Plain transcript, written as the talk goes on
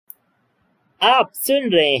आप सुन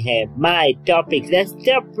रहे हैं my topic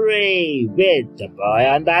with the boy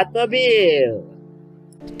on Batmobile.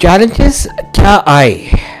 Challenges क्या आए?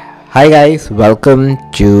 Hi guys, welcome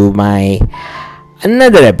to my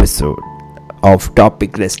another episode of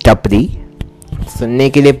Topicless Tapri. सुनने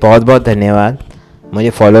के लिए बहुत बहुत धन्यवाद। मुझे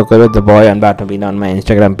फॉलो करो the boy on Batmobile on my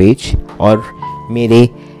Instagram page और मेरे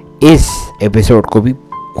इस एपिसोड को भी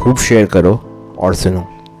खूब शेयर करो और सुनो,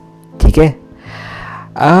 ठीक है?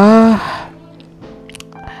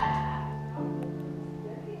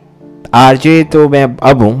 आरजे तो मैं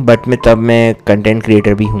अब हूँ, बट मैं कंटेंट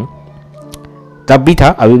क्रिएटर भी हूँ। तब भी था,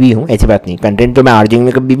 अभी भी हूँ, ऐसी बात नहीं। कंटेंट तो मैं आरजे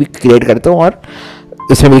में कभी भी क्रिएट करता हूँ और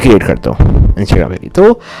उसमें भी क्रिएट करता हूँ इंस्टाग्राम पे भी।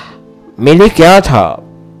 तो मेरे क्या था,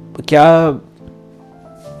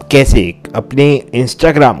 कैसे अपने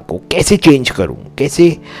इंस्टाग्राम को कैसे चेंज करूँ,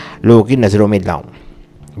 कैसे लोगों की नज़रों में लाऊँ।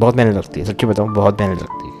 बहुत मेहनत लगती है, सच्ची बताऊँ, बहुत मेहनत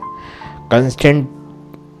लगती है। कंस्टेंट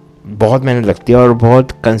बहुत मेहनत लगती है और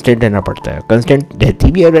बहुत कंस्टेंट रहना पड़ता है। कंस्टेंट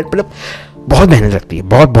रहती भी है, मतलब बहुत मेहनत लगती है,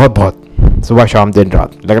 बहुत बहुत बहुत। सुबह शाम दिन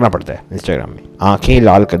रात लगना पड़ता है इंस्टाग्राम में, आंखें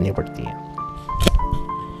लाल करनी पड़ती हैं।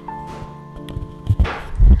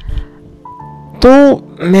 तो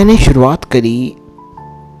मैंने शुरुआत करी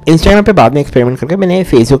इंस्टाग्राम पे, बाद में एक्सपेरिमेंट करके मैंने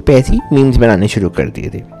फेसबुक पे ऐसी मीम्स बनाने शुरू कर दिए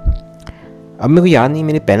थे। अब मेरे को याद नहीं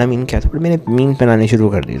मेरे पहला मीम क्या था, पर मैंने मीम्स बनाने शुरू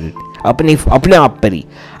कर दिए थे अपने आप पर ही।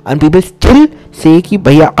 एंड पीपल स्टिल से कि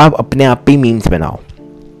भैया आप अपने आप पे ही मीम्स बनाओ।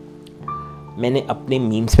 मैंने अपने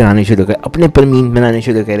मीम्स बनाने शुरू करे, अपने पर मीम्स बनाने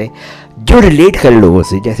शुरू करे जो रिलेट कर लोगों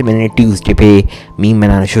से। जैसे मैंने ट्यूसडे पे मीम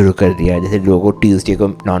बनाना शुरू कर दिया, जैसे लोगों ट्यूसडे को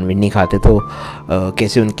नॉनवेज नहीं खाते तो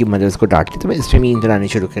कैसे उनकी मदर्स को डांटते, तो मैं इस पर मीम्स बनाने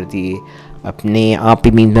शुरू कर दिए। अपने आप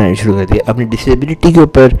पे मीम्स बनाने शुरू कर दिए, अपनी डिसेबिलिटी के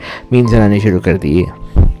ऊपर मीम्स बनाने शुरू कर दिए।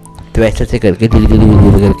 तो ऐसे करके धीरे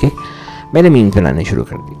करके मैंने मीम्स बनाने शुरू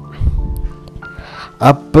कर दिए।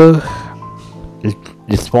 अब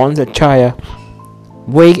रिस्पॉन्स अच्छा आया।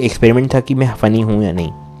 वो एक एक्सपेरिमेंट था कि मैं फ़नी हूँ या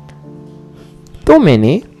नहीं। तो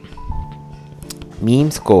मैंने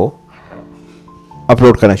मीम्स को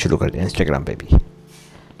अपलोड करना शुरू कर दिया इंस्टाग्राम पे भी।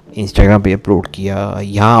 इंस्टाग्राम पे अपलोड किया,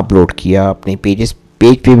 यहाँ अपलोड किया, अपने पेज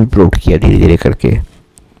पे भी अपलोड किया धीरे धीरे करके।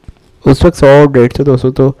 उस वक्त 100, 150,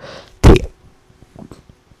 200 तो थे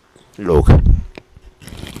लोग।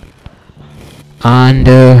 एंड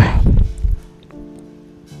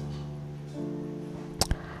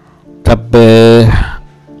तब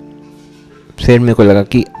फिर मेरे को लगा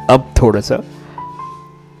कि अब थोड़ा सा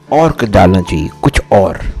और डालना चाहिए, कुछ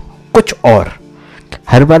और।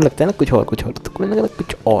 हर बार लगता है ना कुछ और, तो मैंने लगा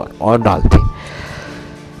कुछ और डालते।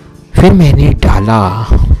 फिर मैंने डाला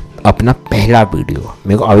अपना पहला वीडियो।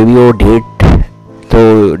 मेरे को अभी भी वो डेट तो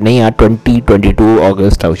नहीं यार, 2022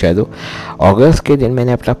 अगस्त था शायद। अगस्त के दिन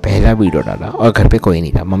मैंने अपना पहला वीडियो डाला और घर पे कोई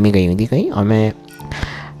नहीं था, मम्मी गई हुई थी कहीं, और मैं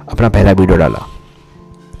अपना पहला वीडियो डाला।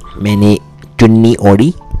 मैंने चुन्नी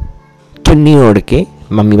ओढ़ के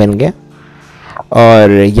मम्मी बन गया।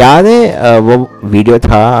 और याद है वो वीडियो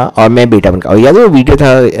था, और मैं बेटा बन गया। और याद है वो वीडियो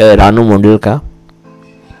था रानू मंडल का,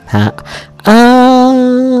 हाँ,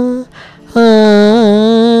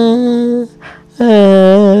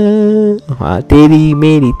 हाँ, तेरी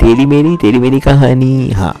मेरी कहानी,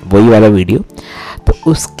 हाँ, वही वाला वीडियो। तो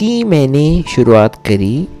उसकी मैंने शुरुआत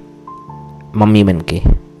करी मम्मी बन के,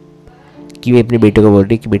 कि मैं अपने बेटे को बोल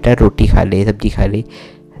रही कि बेटा रोटी खा ले, सब्जी खा ले,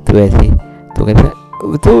 तो ऐसे तो कहता,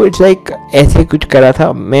 तो इट्स लाइक ऐसे कुछ करा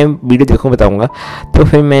था। मैं वीडियो देखूँ बताऊँगा। तो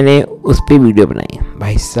फिर मैंने उस पर वीडियो बनाई।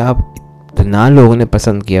 भाई साहब इतना लोगों ने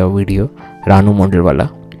पसंद किया वो वीडियो, रानू मंडल वाला,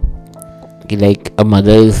 कि like a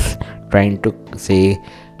mother is trying to say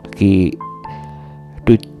कि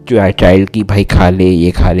टू चाइल्ड की भाई खा ले,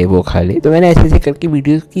 ये खा ले, वो खा ले। तो मैंने ऐसे करके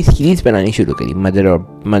वीडियो की सीरीज़ बनानी शुरू करी मदर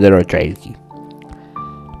और चाइल्ड की।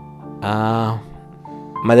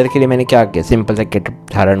 मदर के लिए मैंने क्या किया, सिंपल सा गेटअप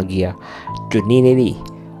धारण किया, चुन्नी ले ली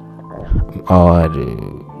और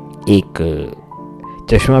एक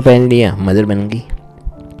चश्मा पहन लिया, मदर बन गई।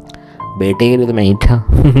 बेटे के लिए तो मैं ही था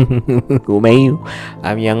वो मैं ही हूँ,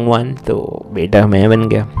 आई एम यंग वन, तो बेटा मैं बन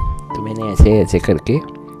गया। तो मैंने ऐसे करके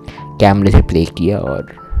कैमरे से प्ले किया और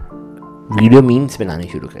वीडियो मीम्स बनाने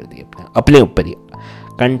शुरू कर दिए, अपने ऊपर ही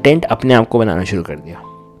कंटेंट अपने आप को बनाना शुरू कर दिया।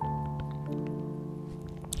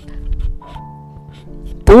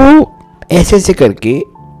 तो ऐसे करके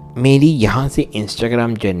मेरी यहाँ से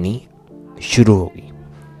इंस्टाग्राम जर्नी शुरू हो गई।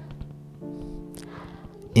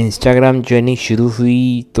 इंस्टाग्राम जर्नी शुरू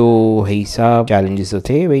हुई तो भाई साहब चैलेंजेस तो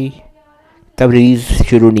थे भाई। तब रील्स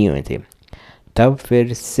शुरू नहीं हुए थे, तब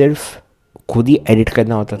फिर सिर्फ खुद ही एडिट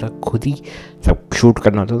करना होता था, खुद ही सब शूट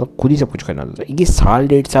करना होता था, खुद ही सब कुछ करना होता था। ये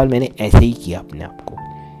 1.5 साल मैंने ऐसे ही किया अपने आप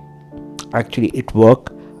को। Actually it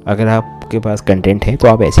work. अगर आपके पास कंटेंट है तो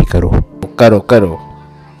आप ऐसे ही करो।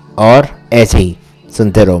 और ऐसे ही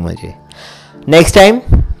सुनते रहो मुझे। नेक्स्ट टाइम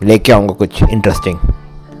लेके आऊँगा कुछ इंटरेस्टिंग,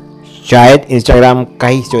 शायद इंस्टाग्राम का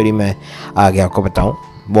ही स्टोरी मैं आगे आपको बताऊँ,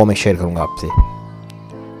 वो मैं शेयर करूँगा आपसे।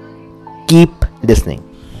 Keep listening.